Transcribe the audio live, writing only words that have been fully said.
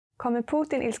Kommer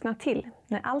Putin ilskna till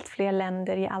när allt fler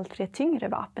länder ger allt fler tyngre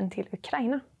vapen till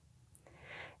Ukraina?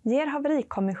 Ger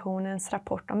haverikommissionens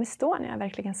rapport om Estonia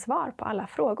verkligen svar på alla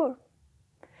frågor?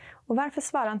 Och varför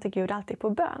svarar inte Gud alltid på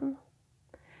bön?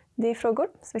 Det är frågor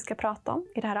som vi ska prata om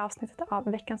i det här avsnittet av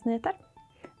Veckans Nyheter.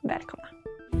 Välkomna!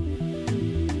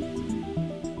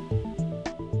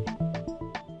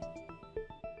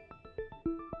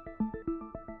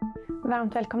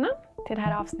 Varmt välkomna till det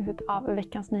här avsnittet av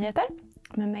Veckans Nyheter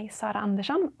med mig Sara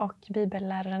Andersson och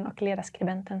bibelläraren och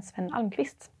ledarskribenten Sven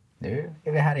Almqvist. Nu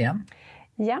är vi här igen.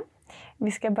 Ja,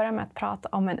 vi ska börja med att prata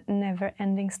om en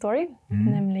never-ending story,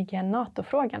 nämligen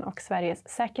NATO-frågan och Sveriges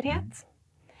säkerhet.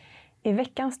 I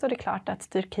veckan står det klart att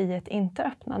Turkiet inte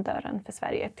öppnar dörren för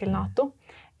Sverige till NATO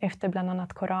efter bland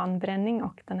annat koranbränning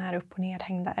och den här upp- och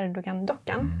nedhängda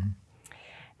Erdogan-dockan.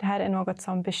 Det här är något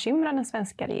som bekymrar den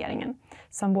svenska regeringen,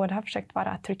 som både har försökt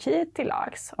vara Turkiet till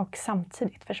lags och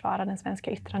samtidigt försvara den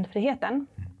svenska yttrandefriheten.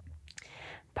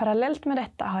 Parallellt med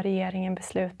detta har regeringen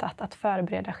beslutat att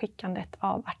förbereda skickandet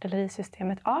av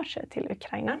artillerisystemet Archer till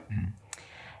Ukraina.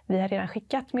 Vi har redan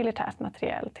skickat militärt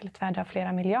material till ett värde av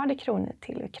flera miljarder kronor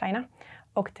till Ukraina.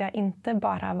 Och det har inte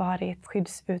bara varit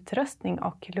skyddsutrustning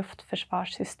och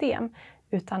luftförsvarssystem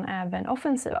utan även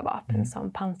offensiva vapen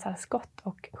som pansarskott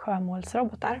och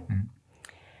sjömålsrobotar.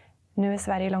 Nu är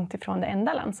Sverige långt ifrån det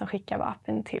enda land som skickar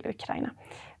vapen till Ukraina.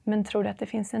 Men tror du att det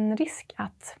finns en risk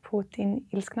att Putin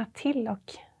ilsknar till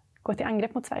och går till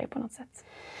angrepp mot Sverige på något sätt?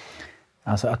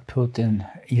 Alltså att Putin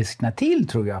ilsknar till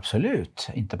tror jag absolut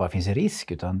inte bara finns en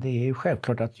risk, utan det är ju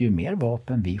självklart att ju mer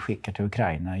vapen vi skickar till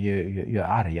Ukraina ju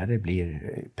argare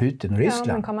blir Putin och Ryssland.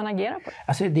 Ja, men kommer han agera på det?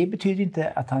 Alltså det betyder inte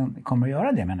att han kommer att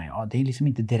göra det, menar jag. Det är liksom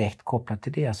inte direkt kopplat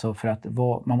till det. Alltså för att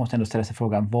man måste ändå ställa sig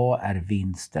frågan, vad är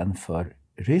vinsten för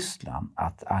Ryssland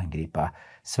att angripa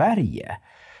Sverige?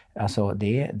 Alltså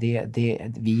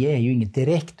vi är ju inget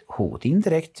direkt hot.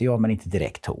 Indirekt, ja, men inte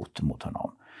direkt hot mot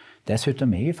honom.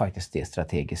 Dessutom är ju faktiskt det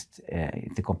strategiskt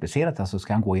inte komplicerat. Alltså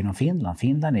ska han gå genom Finland?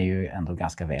 Finland är ju ändå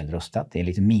ganska väl rustat. Det är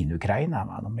lite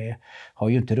min-Ukraina. De har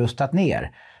ju inte rustat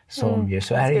ner. Som ju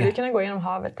Sverige. Skulle kunna gå genom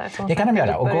havet där? Det kan de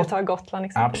göra. Och ta Gotland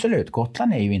exempelvis. Absolut.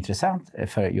 Gotland är ju intressant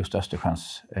för just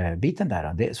Östersjöns biten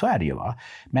där. Så är det ju, va.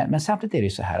 Men samtidigt är det ju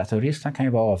så här att Ryssland kan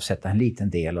ju bara avsätta en liten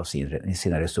del av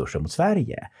sina resurser mot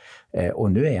Sverige.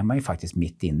 Och nu är man ju faktiskt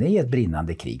mitt inne i ett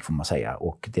brinnande krig, får man säga.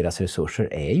 Och deras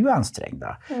resurser är ju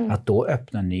ansträngda. Att då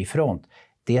öppna en ny front,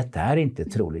 det är inte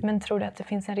troligt. Men tror du att det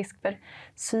finns en risk för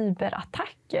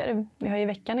cyberattacker? Vi har i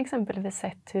veckan exempelvis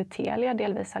sett hur Telia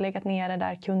delvis har legat nere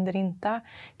där kunder inte har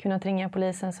kunnat ringa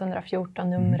polisens 114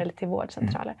 nummer eller till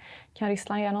vårdcentraler. Kan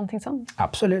Ryssland göra någonting sånt?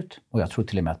 Absolut. Och jag tror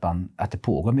till och med att det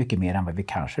pågår mycket mer än vad vi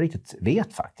kanske riktigt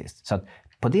vet faktiskt. Så att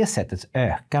på det sättet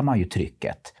ökar man ju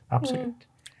trycket. Absolut.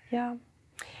 Ja.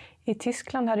 I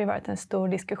Tyskland har det varit en stor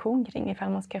diskussion kring ifall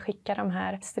man ska skicka de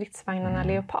här stridsvagnarna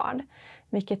Leopard,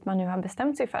 vilket man nu har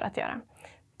bestämt sig för att göra.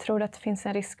 Tror du att det finns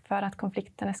en risk för att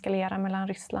konflikten eskalerar mellan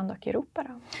Ryssland och Europa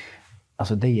då?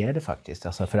 Alltså det är det faktiskt.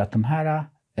 Alltså för att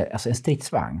en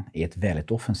stridsvagn är ett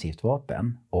väldigt offensivt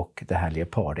vapen, och det här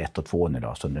Leopard 1 och 2 nu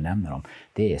då, som du nämner om,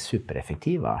 det är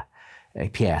supereffektiva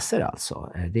pjäser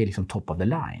alltså. Det är liksom top of the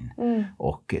line.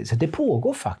 Och så det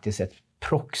pågår faktiskt ett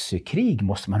proxykrig,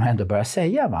 måste man ändå börja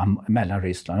säga, va? Mellan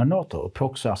Ryssland och NATO. Och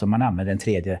proxy, alltså man använder en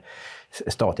tredje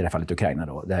stat, i det här fallet Ukraina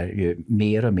då, där ju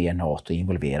mer och mer NATO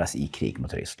involveras i krig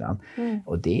mot Ryssland.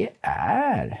 Och det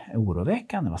är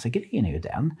oroväckande. Alltså grejen är ju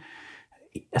den.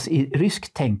 Alltså,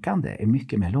 rysk tänkande är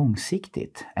mycket mer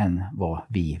långsiktigt än vad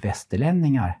vi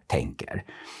västerlänningar tänker.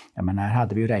 Jag menar, här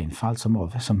hade vi ju Reinfeldt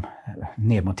som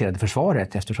nedmonterade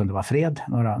försvaret eftersom det var fred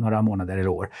några månader eller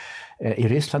år. I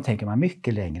Ryssland tänker man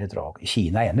mycket längre drag, i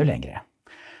Kina ännu längre.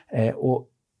 Och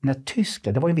när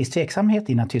Tyskland, det var en viss tveksamhet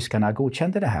innan tyskarna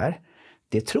godkände det här.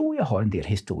 Det tror jag har en del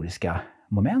historiska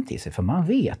moment i sig, för man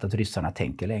vet att ryssarna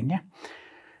tänker länge.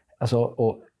 Alltså,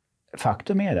 och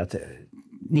faktum är att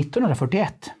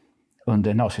 1941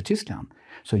 under Nazityskland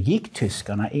så gick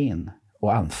tyskarna in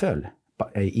och anföll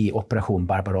i operation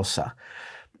Barbarossa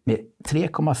med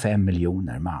 3,5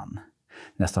 miljoner man,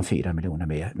 nästan 4 miljoner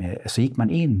med, så gick man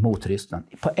in mot Ryssland.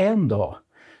 På en dag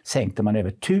sänkte man över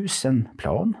 1000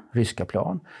 ryska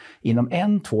plan. Inom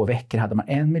 1-2 veckor hade man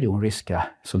 1 miljon ryska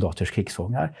soldaters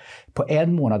krigsfångar. På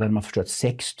en månad hade man förstört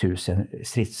 6 000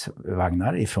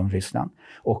 stridsvagnar ifrån Ryssland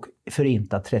och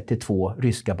förintat 32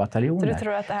 ryska bataljoner. Så du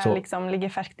tror att det här liksom ligger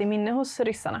färskt i minne hos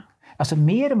ryssarna? Alltså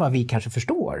mer än vad vi kanske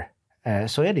förstår.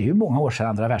 Så är det ju många år sedan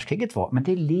andra världskriget var. Men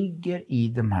det ligger i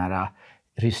de här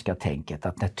ryska tänket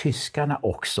att när tyskarna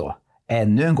också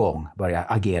ännu en gång börjar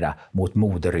agera mot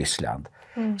moder Ryssland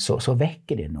så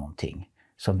väcker det någonting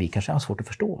som vi kanske har svårt att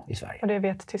förstå i Sverige. Och det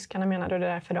vet tyskarna, menar du? Det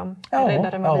är därför de är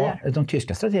räddare än vad vi är? De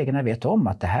tyska strategerna vet om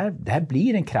att det här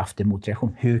blir en kraftig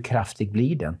motreaktion. Hur kraftig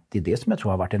blir den? Det är det som jag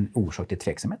tror har varit en orsak till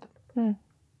tveksamheten.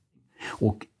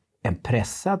 Och en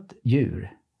pressad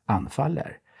djur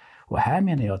anfaller. Och här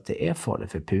menar jag att det är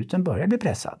farligt, för Putin börjar bli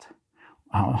pressad.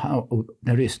 Och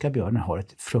den ryska björnen har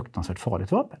ett fruktansvärt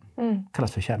farligt vapen.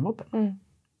 Kallas för kärnvapen.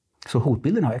 Så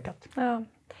hotbilden har ökat. Ja.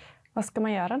 Vad ska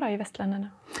man göra då i västländerna?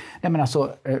 Nej, men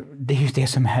alltså, det är ju det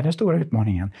som är den stora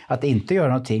utmaningen. Att inte göra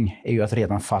någonting är ju att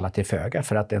redan falla till föga.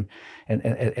 För att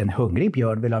en hungrig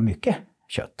björn vill ha mycket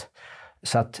kött.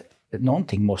 Så att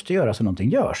någonting måste göras och någonting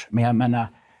görs. Men jag menar,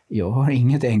 jag har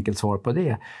inget enkelt svar på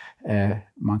det.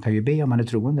 Man kan ju be om man är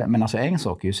troende. Men alltså en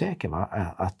sak är ju säker, va?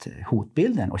 Att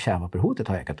hotbilden och kärnvapenhotet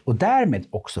har ökat. Och därmed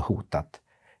också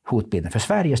hotbilden för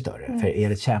Sverige större. För är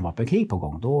det ett kärnvapenkrig på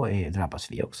gång, då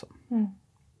drabbas vi också.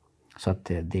 Så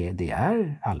att det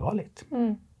är allvarligt.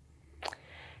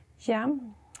 Ja,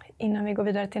 innan vi går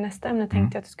vidare till nästa ämne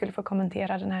tänkte jag att du skulle få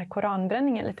kommentera den här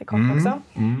koranbränningen lite kort också.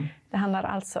 Det handlar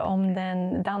alltså om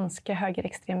den danske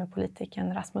högerextreme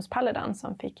politikern Rasmus Paludan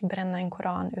som fick bränna en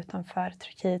koran utanför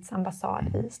Turkiets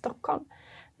ambassad i Stockholm.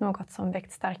 Något som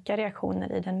väckt starka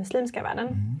reaktioner i den muslimska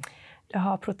världen. Det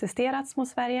har protesterats mot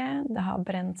Sverige, det har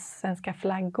bränts svenska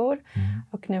flaggor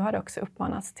och nu har det också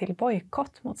uppmanats till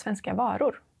bojkott mot svenska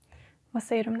varor. Vad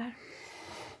säger du om det här?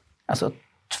 Alltså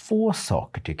 2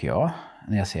 saker tycker jag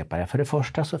när jag ser på det. För det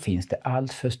första så finns det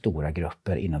allt för stora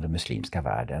grupper inom den muslimska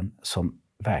världen som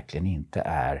verkligen inte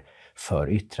är för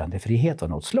yttrandefrihet av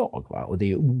något slag. Va? Och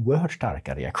det är oerhört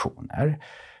starka reaktioner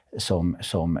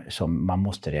som man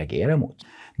måste reagera mot.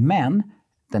 Men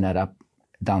den där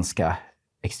danska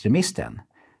extremisten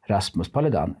Rasmus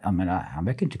Paludan, jag menar, han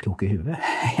verkar inte klok i huvudet.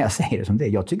 Jag säger det som det.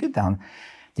 Jag tycker inte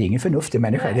det är ingen förnuftig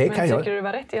människa. Nej, men tycker du det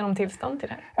var rätt genom tillstånd till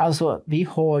det här? Alltså, vi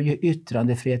har ju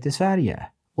yttrandefrihet i Sverige.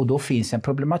 Och då finns en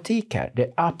problematik här.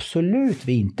 Det absolut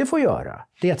vi inte får göra,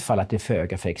 det är att falla till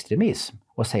föga för extremism.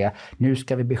 Och säga, nu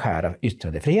ska vi beskära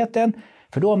yttrandefriheten.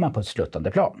 För då är man på ett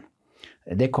sluttande plan.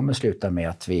 Det kommer sluta med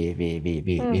att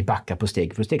vi backar på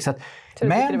steg för steg. Så du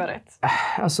tycker det var rätt?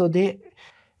 Alltså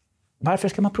varför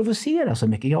ska man provocera så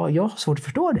mycket? Jag har svårt att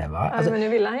förstå det. Va? Alltså, men nu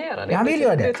vill han göra det. Han vill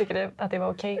göra det. Du tycker att det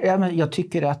var okej? Ja, men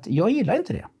jag gillar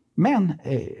inte det. Men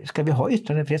ska vi ha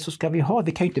yttrandefrihet så ska vi ha.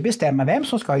 Vi kan ju inte bestämma vem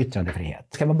som ska ha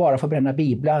yttrandefrihet. Ska man bara få bränna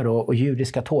biblar och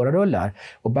judiska tårarullar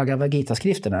och Bhagavad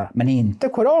Gita-skrifterna, men inte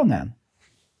Koranen?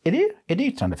 Är det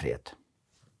yttrandefrihet?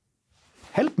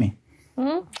 Help me.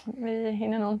 Vi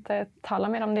hinner nog inte tala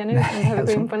mer om det nu. Vi behöver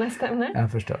gå in på nästa ämne.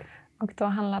 Jag förstår. Och då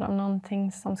handlar det om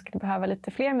någonting som skulle behöva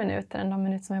lite fler minuter än de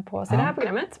minuter som är på oss i det här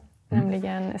programmet.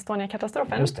 Nämligen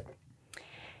Estonia-katastrofen. Just det.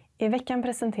 I veckan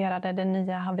presenterade den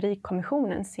nya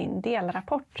haverikommissionen sin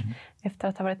delrapport efter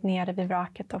att ha varit nere vid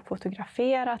vraket och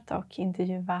fotograferat och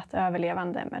intervjuat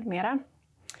överlevande med mera.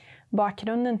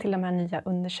 Bakgrunden till de här nya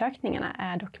undersökningarna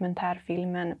är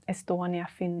dokumentärfilmen Estonia,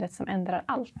 fyndet som ändrar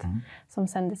allt, som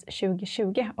sändes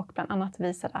 2020 och bland annat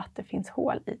visade att det finns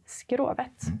hål i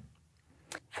skrovet.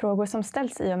 Frågor som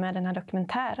ställs i och med den här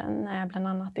dokumentären är bland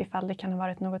annat ifall det kan ha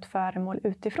varit något föremål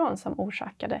utifrån som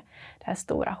orsakade det här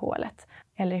stora hålet.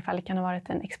 Eller ifall det kan ha varit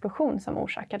en explosion som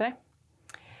orsakade det.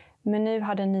 Men nu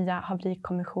har den nya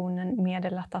haverikommissionen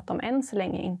meddelat att de än så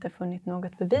länge inte funnit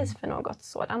något bevis för något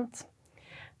sådant.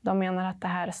 De menar att det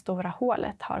här stora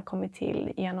hålet har kommit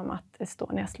till genom att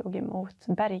Estonia slog emot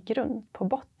berggrund på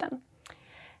botten.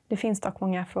 Det finns dock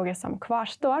många frågor som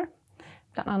kvarstår.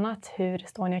 Bland annat hur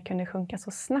Estonia kunde sjunka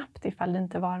så snabbt ifall det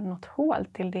inte var något hål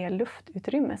till det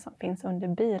luftutrymme som finns under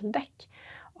bildäck.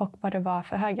 Och vad det var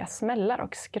för höga smällar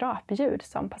och skrapljud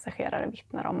som passagerare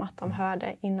vittnar om att de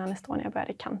hörde innan Estonia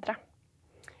började kantra.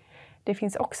 Det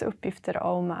finns också uppgifter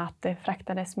om att det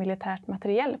fraktades militärt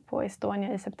materiel på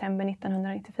Estonia i september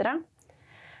 1994.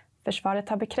 Försvaret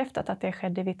har bekräftat att det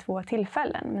skedde vid 2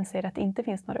 tillfällen men säger att det inte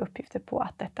finns några uppgifter på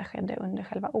att detta skedde under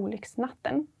själva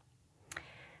olycksnatten.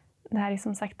 Det här är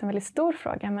som sagt en väldigt stor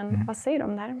fråga, men vad säger du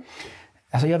om det här?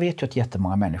 Alltså jag vet ju att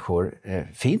jättemånga människor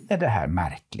finner det här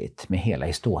märkligt med hela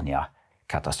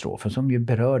Estonia-katastrofen som ju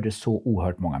berörde så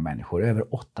oerhört många människor.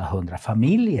 Över 800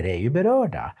 familjer är ju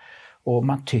berörda. Och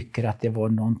man tycker att det var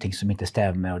någonting som inte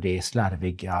stämmer och det är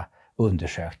slarviga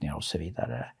undersökningar och så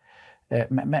vidare.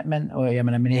 Och jag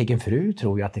menar, min egen fru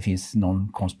tror ju att det finns någon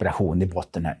konspiration i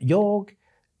botten här. Jag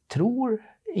tror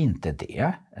inte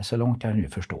det, så långt jag nu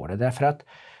förstår det. Därför att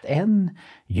en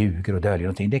ljuger och döljer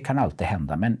någonting, det kan alltid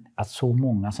hända. Men att så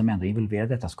många som ändå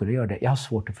involverade detta skulle göra det, jag har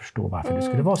svårt att förstå varför det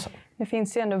skulle vara så. Det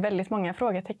finns ju ändå väldigt många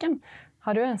frågetecken.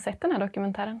 Har du ens sett den här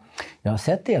dokumentären? Jag har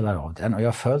sett delar av den och jag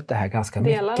har följt det här ganska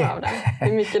mycket. Delar av den?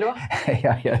 Hur mycket då?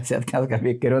 Jag har sett ganska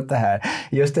mycket runt det här.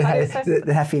 Just den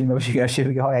här filmen på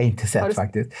 2020 har jag inte sett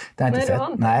faktiskt. Det har jag inte sett.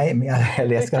 Nej, men jag har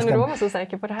läst ganska... Kan du då vara så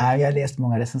säker på det här? Nej, jag har läst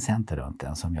många recensenter runt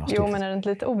den som jag har Jo, men är det inte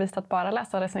lite ovist att bara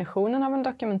läsa recensionen av en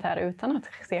dokumentär utan att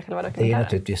se själva dokumentären? Det är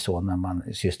naturligtvis så när man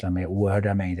sysslar med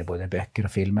oerhörda mängder både böcker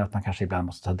och filmer att man kanske ibland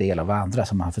måste ta del av andra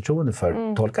som man har förtroende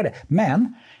för tolka det.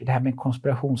 Men det här med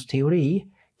konspirationsteori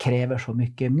kräver så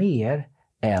mycket mer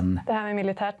än... Det här med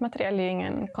militärt material är ju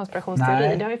ingen konspirationsteori.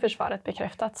 Nej. Det har ju försvaret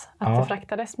bekräftat. Att det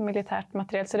fraktades militärt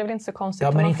material. Så det är väl inte så konstigt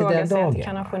om man frågar sig att det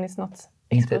kan ha funnits något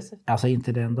explosivt. Alltså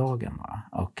inte den dagen. Va?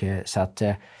 Och, så att,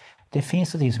 det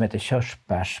finns något som heter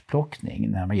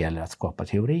körsbärsplockning när det gäller att skapa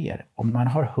teorier. Om man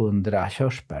har 100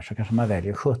 körsbär så kanske man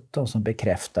väljer 17 som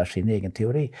bekräftar sin egen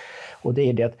teori. Och det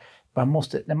är det att man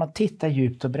måste, när man tittar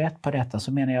djupt och brett på detta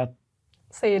så menar jag att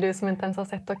säger du som inte ens har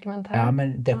sett dokumentären. Ja,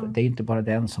 men det är inte bara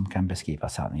den som kan beskriva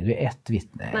sanningen. Det är ett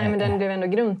vittne. Nej, men den blev ändå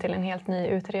grund till en helt ny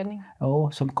utredning.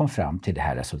 Och som kom fram till det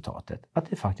här resultatet. Att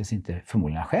det faktiskt inte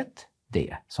förmodligen har skett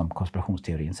det som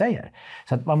konspirationsteorin säger.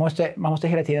 Så att man måste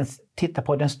hela tiden titta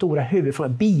på den stora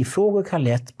huvudfrågan. Bifrågor kan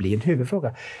lätt bli en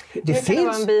huvudfråga. Det kan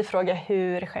vara en bifråga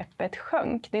hur skeppet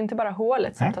sjönk. Det är inte bara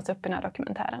hålet som tas upp i den här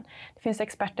dokumentären. Det finns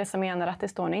experter som menar att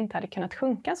Estonia inte hade kunnat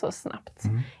sjunka så snabbt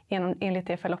enligt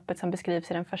det förloppet som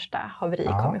beskrivs i den första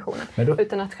haverikommissionen.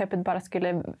 Utan att skeppet bara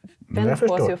skulle vänt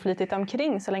på sig och flytit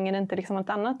omkring så länge det inte liksom var ett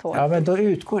annat hål. Ja, men då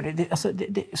utgår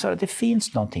det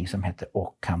finns någonting som heter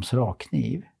Ockhams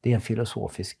rakkniv. Det är en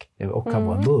filosofisk, Ockham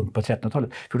var en munk på 1300-talet,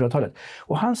 1400-talet.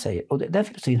 Och han säger, och den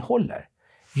filosofin håller,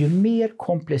 ju mer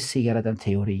komplicerad en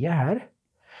teori är,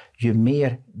 ju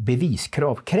mer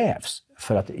beviskrav krävs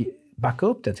för att backa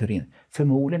upp den teorin.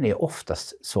 Förmodligen är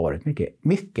oftast svaret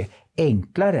mycket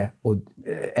enklare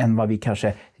än vad vi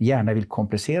kanske gärna vill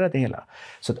komplicera det hela.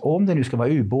 Så att om det nu ska vara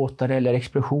ubåtar eller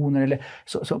explosioner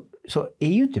så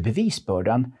är ju inte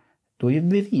bevisbördan. Då är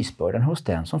bevisbördan hos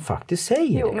den som faktiskt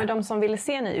säger det. Jo, men de som ville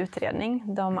se en ny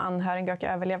utredning, de anhöriga och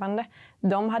överlevande,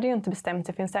 de hade ju inte bestämt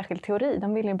sig för en särskild teori.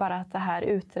 De ville ju bara att det här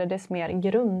utreddes mer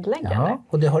grundläggande. Ja,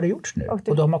 och det har det gjorts nu.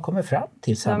 Och de har kommit fram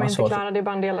till samma sak. De är inte klara, det är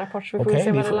bara en delrapport så vi får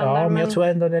se vad det landar. Ja, men jag tror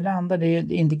ändå det landar. Det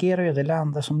indikerar ju det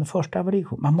landar som den första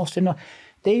haverikommissionen. Man måste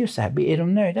det är ju så här, är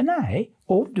de nöjda? Nej.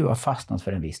 Om du har fastnat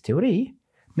för en viss teori,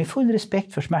 med full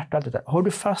respekt för smärta och allt det där. Har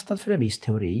du fastnat för en viss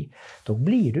teori, då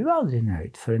blir du aldrig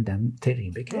nöjd förrän den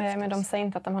teorin bekräftas. Nej, men de säger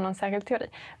inte att de har någon särskild teori.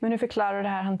 Men hur förklarar du det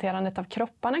här hanterandet av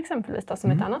kropparna exempelvis då,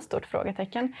 som ett annat stort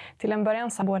frågetecken? Till en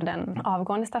början sa både den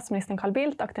avgående statsministern Carl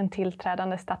Bildt och den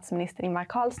tillträdande statsministern Ingvar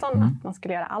Carlsson att man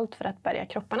skulle göra allt för att bärga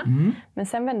kropparna. Men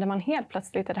sen vände man helt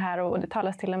plötsligt det här och det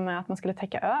talas till och med att man skulle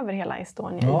täcka över hela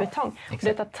Estonia i betong. Och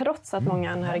detta trots att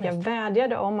många anhöriga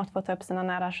vädjade om att få ta upp sina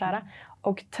nära och kära.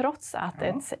 Och trots att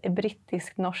ett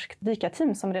brittiskt-norskt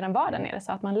dykarteam som redan var där nere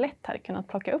så att man lätt hade kunnat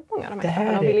plocka upp många av de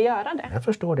här och ville göra det. Jag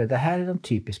förstår det. Det här är en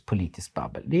typisk politisk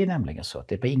babbel. Det är nämligen så att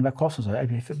det är Ingvar Carlsson som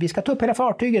säger vi ska ta upp hela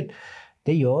fartyget.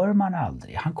 Det gör man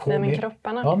aldrig. Han kom men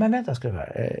kropparna. Ja, men vänta,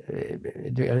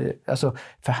 alltså,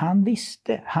 för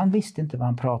han visste inte vad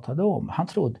han pratade om. Han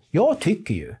trodde, jag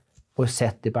tycker ju och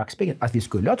sett i backspegeln att vi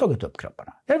skulle ha tagit upp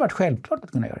kropparna. Det hade varit självklart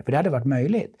att kunna göra det, för det hade varit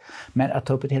möjligt. Men att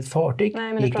ta upp ett helt fartyg...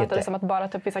 Nej, men det pratades om att bara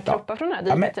ta upp vissa kroppar från den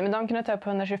här dyket. Men de kunde ta upp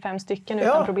 125 stycken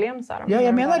utan problem, sa de. Ja,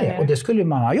 jag menar det. Och det skulle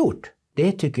man ha gjort.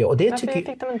 Det tycker jag. Och det varför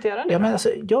fick de inte göra det? Ja, men alltså,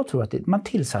 jag tror att man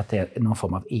tillsatte någon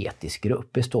form av etisk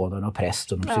grupp bestående av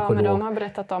präst och psykolog. Ja, men de har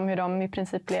berättat om hur de i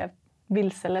princip blev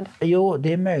vilseled. Jo,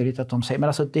 det är möjligt att de säger, men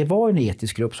alltså det var en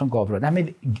etisk grupp som gav råd. Nej,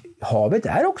 men havet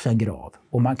är också en grav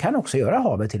och man kan också göra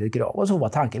havet till ett grav. Och så var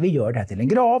tanken, vi gör det här till en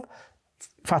grav.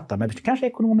 Fatta, men kanske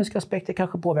ekonomiska aspekter,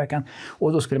 kanske påverkan.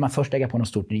 Och då skulle man först lägga på något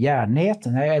stort järnnät.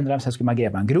 Sen skulle man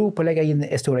gräva en grop och lägga in.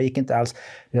 Estonia gick inte alls.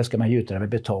 Då ska man gjuta det med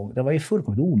betong. Det var ju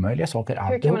fullkomligt omöjliga saker.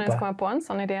 Hur kan man ens komma på en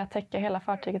sån idé att täcka hela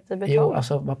fartyget i betong? Jo,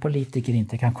 alltså vad politiker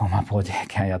inte kan komma på, det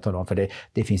kan jag tala om. För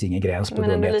det finns ingen gräns på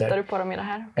dumheter. Men litar du på dem i det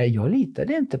här? Jag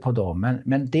litade inte på dem.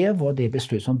 Men det var det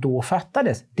beslut som då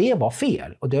fattades. Det var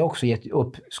fel. Och det har också gett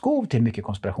uppskov till mycket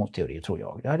konspirationsteorier, tror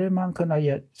jag. Det hade man kunnat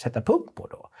sätta punkt på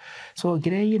då. Så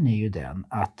grejen är ju den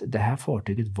att det här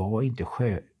fartyget var inte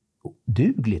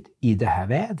sjödugligt i det här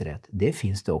vädret. Det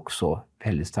finns det också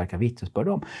väldigt starka vittnesbörd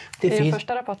om. I den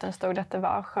första rapporten stod det att det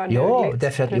var sjödugligt. Ja,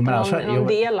 därför att någon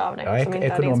del av det. Ja, som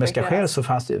ekonomiska skäl så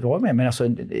fanns det var med, men alltså,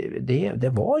 det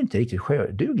var inte riktigt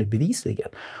sjödugligt bevisligen.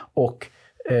 Och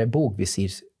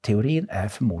bogvisirsteorin är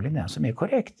förmodligen den som är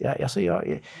korrekt.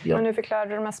 Men nu förklarar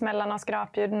du de här smällarna och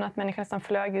skrapljuden, att människan nästan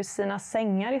flög ur sina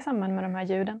sängar i samband med de här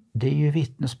ljuden. Det är ju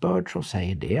vittnesbörd som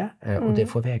säger det och det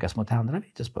får vägas mot andra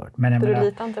vittnesbörd. Men du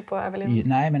litar inte på överlevnad?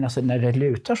 Nej, men alltså, när det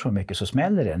lutar så mycket så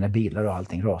smäller det när bilar och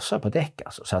allting rasar på däck.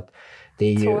 Alltså. Så att det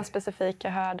är ju... 2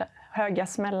 specifika höga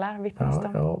smällar vittnas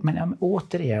de. Ja, men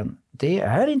återigen, det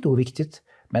är inte oviktigt.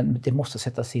 Men det måste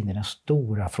sättas in i den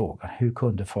stora frågan. Hur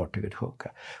kunde fartyget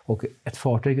sjunka? Och ett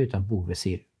fartyg utan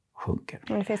bogvisir sjunker.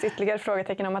 Men det finns ytterligare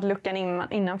frågetecken om att luckan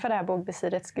innanför det här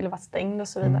bogvisiret skulle vara stängd och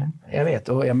så vidare. Jag vet,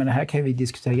 och jag menar, här kan vi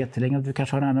diskutera jättelänge. Du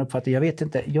kanske har en annan uppfattning. Jag vet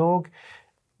inte. Jag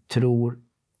tror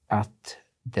att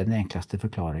den enklaste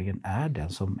förklaringen är den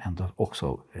som ändå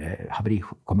också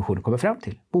haverikommissionen kommer fram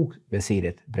till.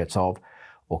 Bogvisiret bröts av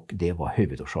och det var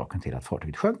huvudorsaken till att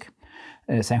fartyget sjönk.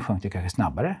 Sen sjönk det kanske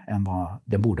snabbare än vad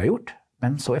det borde ha gjort,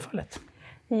 men så är fallet.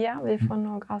 Ja, vi får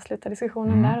nog avsluta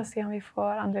diskussionen där och se om vi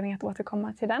får anledning att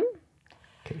återkomma till den.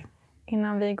 Okay.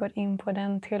 Innan vi går in på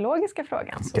den teologiska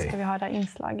frågan så ska vi ha det här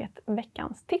inslaget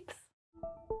Veckans tips.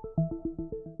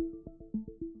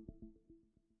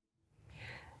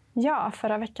 Ja,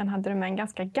 förra veckan hade du med en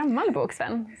ganska gammal bok,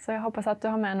 Sven. Så jag hoppas att du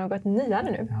har med något nyare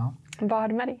nu. Ja. Vad har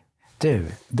du med dig? Du,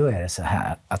 då är det så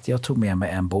här att jag tog med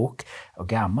mig en bok, och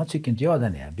gammal tycker inte jag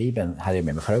den är. Bibeln hade jag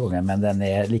med mig förra gången, men den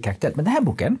är lika aktuell. Men den här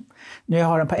boken, nu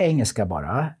har den på engelska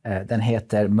bara, den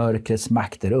heter Mörkrets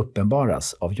makter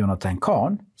uppenbaras av Jonathan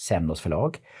Cahn, Semnos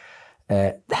förlag.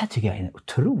 Det här tycker jag är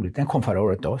otroligt, den kom förra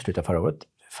året då, slutet av förra året.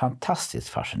 Fantastiskt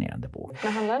fascinerande bok.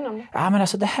 Vad handlar den om? Ja, men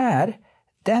alltså det här,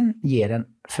 den ger en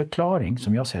förklaring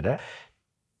som jag ser det.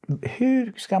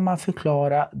 Hur ska man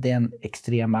förklara den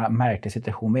extrema märkliga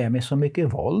situation vi är med så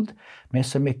mycket våld, med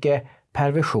så mycket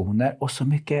perversioner och så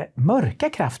mycket mörka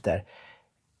krafter?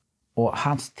 Och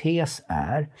hans tes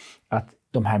är att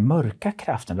de här mörka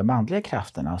krafterna, de andliga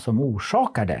krafterna som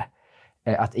orsakade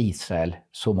att Israel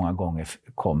så många gånger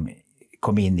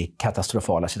kom in i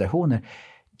katastrofala situationer,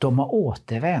 de har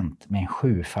återvänt med en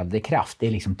 7-faldig kraft. Det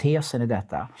är liksom tesen i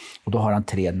detta. Och då har han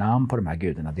 3 namn på de här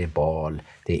gudarna. Det är Baal,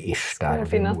 det är Ishtar. Det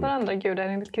finns några andra gudar.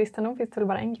 Enligt kristendom finns det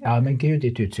bara en gud. Ja, men Gud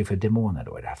är ett uttryck för demoner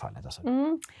då i det här fallet. Alltså.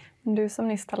 Du som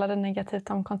nyss talade negativt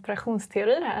om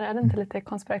konspirationsteorier här. Är det inte lite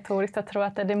konspiratoriskt att tro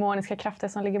att det är demoniska krafter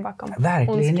som ligger bakom?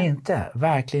 Verkligen inte.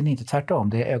 Verkligen inte. Tvärtom.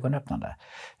 Det är ögonöppnande.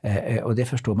 Och det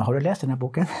förstår man. Har du läst den här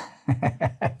boken?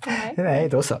 Nej. Nej,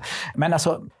 då så. Men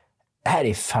alltså, det här är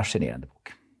en fascinerande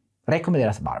bok.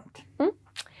 Rekommenderas varmt.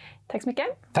 Tack så mycket.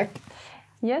 Tack.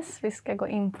 Yes, vi ska gå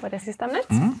in på det sista ämnet.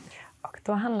 Och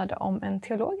då handlar det om en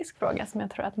teologisk fråga som jag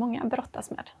tror att många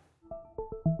brottas med.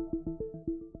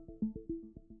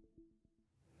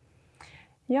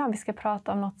 Ja, vi ska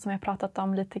prata om något som jag pratat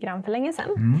om lite grann för länge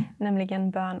sedan.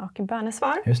 Nämligen bön och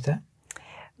bönesvar. Just det.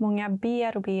 Många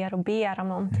ber och ber och ber om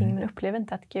någonting men upplever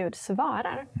inte att Gud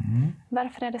svarar.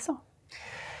 Varför är det så?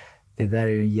 Det där är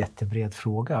ju en jättebred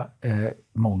fråga.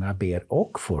 Många ber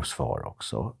och får svar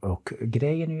också. Och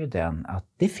grejen är ju den att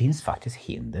det finns faktiskt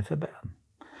hinder för bön.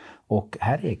 Och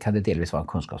här kan det delvis vara en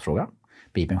kunskapsfråga.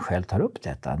 Bibeln själv tar upp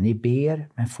detta. Ni ber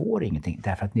men får ingenting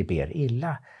därför att ni ber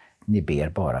illa. Ni ber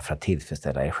bara för att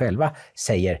tillfredsställa er själva,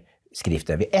 säger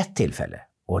skriften vid ett tillfälle.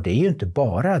 Och det är ju inte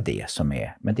bara det som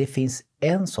är, men det finns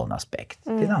en sån aspekt.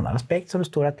 Det är en annan aspekt som det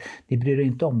står att ni bryr er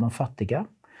inte om de fattiga.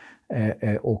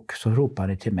 Och så ropar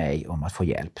ni till mig om att få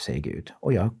hjälp, säger Gud.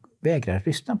 Och jag vägrar att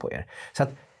lyssna på er. Så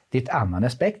att det är ett annan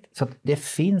aspekt. Så att det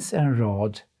finns en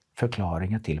rad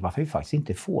förklaringar till varför vi faktiskt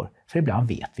inte får. För ibland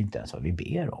vet vi inte ens vad vi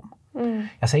ber om.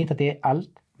 Jag säger inte att det är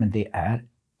allt, men det är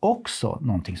också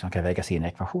någonting som kan vägas in i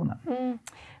ekvationen.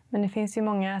 Men det finns ju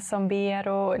många som ber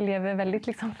och lever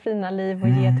väldigt fina liv och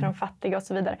ger till de fattiga och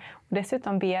så vidare. Och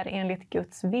dessutom ber enligt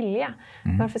Guds vilja.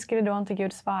 Varför skulle då inte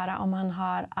Gud svara om han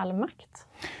har all makt?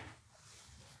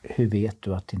 Hur vet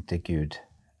du att inte Gud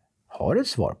har ett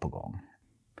svar på gång?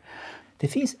 Det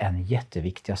finns en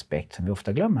jätteviktig aspekt som vi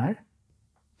ofta glömmer.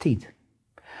 Tid.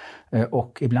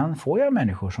 Och ibland får jag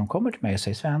människor som kommer till mig och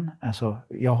säger: Sven, alltså,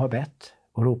 jag har bett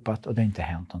och ropat och det har inte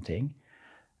hänt någonting.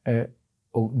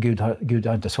 Och Gud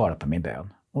har inte svarat på min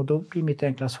bön. Och då blir mitt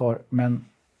enkla svar: men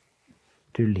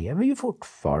du lever ju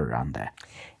fortfarande.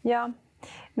 Ja,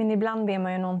 men ibland ber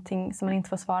man ju någonting som man inte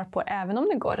får svar på även om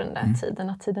det går den där tiden.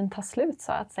 Att tiden tar slut,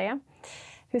 så att säga.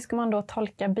 Hur ska man då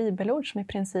tolka bibelord som i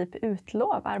princip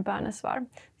utlovar bönesvar?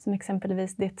 Som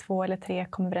exempelvis det 2 eller 3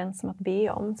 kommer överens om att be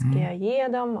om. Ska jag ge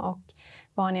dem, och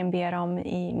vad ni än ber om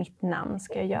i mitt namn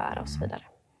ska jag göra, och så vidare.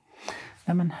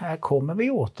 Nej, men här kommer vi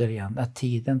återigen att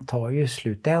tiden tar ju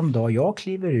slut. Den dag jag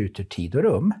kliver ut ur tid och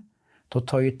rum, då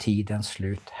tar ju tiden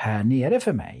slut här nere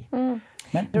för mig.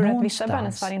 Men tror du att vissa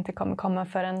bönesvar inte kommer komma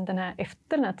förrän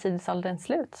efter den här tidsålderns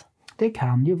slut? Det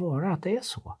kan ju vara att det är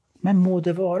så. Men må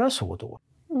det vara så då?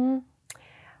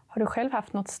 Har du själv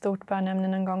haft något stort bönämne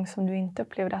någon gång som du inte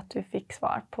upplevde att du fick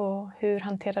svar på? Hur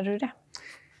hanterade du det?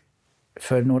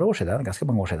 För några år sedan, ganska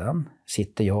många år sedan,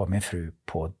 sitter jag och min fru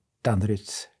på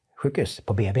Danderyds sjukhus,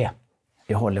 på BB.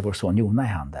 Vi håller vår son Jona i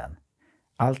handen.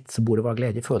 Allt som borde vara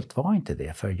glädjefullt var inte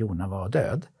det, för Jona var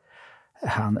död.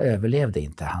 Han överlevde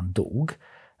inte, han dog.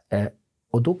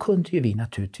 Och då kunde ju vi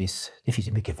naturligtvis, det finns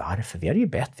ju mycket varför, vi hade ju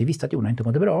bett, vi visste att Jona inte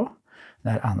mådde bra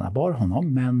när Anna bar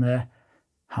honom, men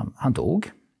han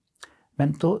dog.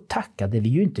 Men då tackade vi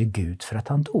ju inte Gud för att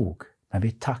han dog, men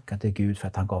vi tackade Gud för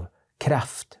att han gav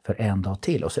kraft för en dag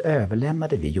till, och så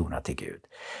överlämnade vi Jona till Gud.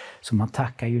 Så man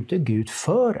tackar ju inte Gud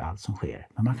för allt som sker,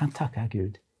 men man kan tacka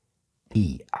Gud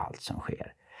i allt som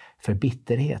sker. För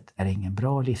bitterhet är ingen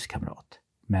bra livskamrat,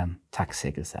 men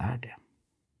tacksägelse är det.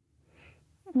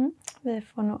 Vi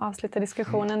får nog avsluta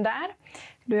diskussionen där.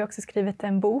 Du har också skrivit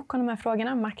en bok om de här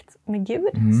frågorna, Makt med Gud,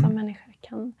 som människor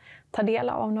kan ta del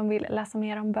av om de vill läsa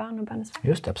mer om bön och bönesvar.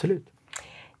 Just det, absolut.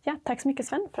 Ja, tack så mycket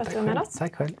Sven för att du var med oss.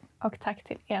 Tack själv. Och tack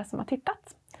till er som har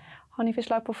tittat. Har ni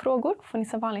förslag på frågor får ni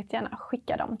som vanligt gärna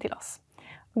skicka dem till oss.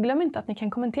 Och glöm inte att ni kan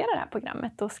kommentera det här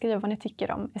programmet och skriva vad ni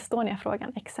tycker om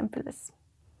Estonia-frågan exempelvis.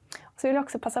 Och så vill jag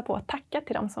också passa på att tacka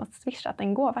till de som har swishat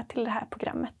en gåva till det här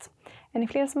programmet. Är ni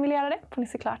fler som vill göra det får ni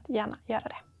såklart gärna göra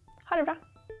det. Ha det bra!